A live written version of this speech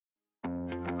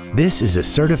This is a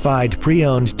certified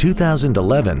pre-owned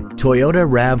 2011 Toyota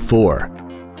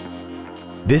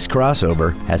RAV4. This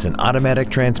crossover has an automatic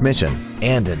transmission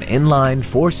and an inline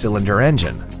 4-cylinder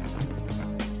engine.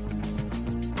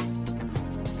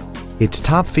 Its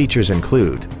top features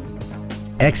include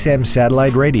XM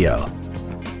satellite radio,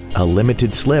 a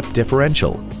limited slip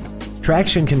differential,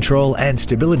 traction control and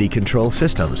stability control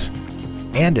systems,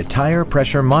 and a tire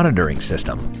pressure monitoring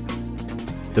system.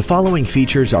 The following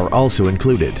features are also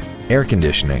included: air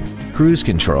conditioning, cruise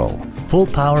control, full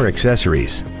power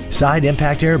accessories, side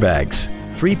impact airbags,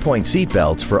 3-point seat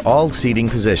belts for all seating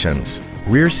positions,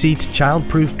 rear seat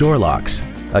child-proof door locks,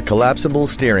 a collapsible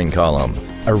steering column,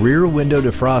 a rear window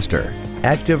defroster,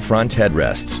 active front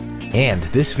headrests, and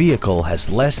this vehicle has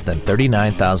less than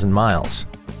 39,000 miles.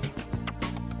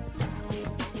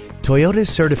 Toyota's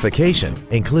certification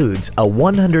includes a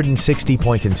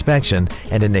 160-point inspection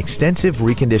and an extensive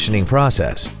reconditioning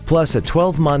process, plus a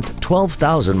 12-month,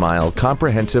 12,000-mile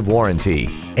comprehensive warranty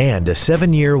and a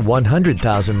 7-year,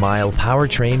 100,000-mile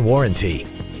powertrain warranty.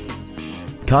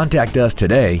 Contact us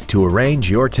today to arrange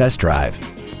your test drive.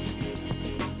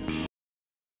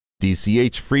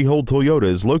 DCH Freehold Toyota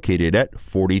is located at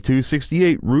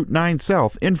 4268 Route 9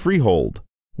 South in Freehold.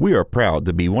 We are proud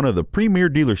to be one of the premier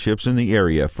dealerships in the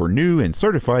area for new and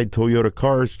certified Toyota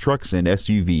cars, trucks, and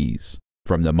SUVs.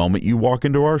 From the moment you walk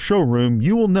into our showroom,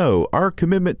 you will know our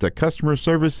commitment to customer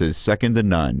service is second to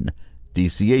none.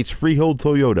 DCH Freehold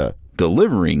Toyota,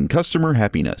 delivering customer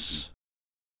happiness.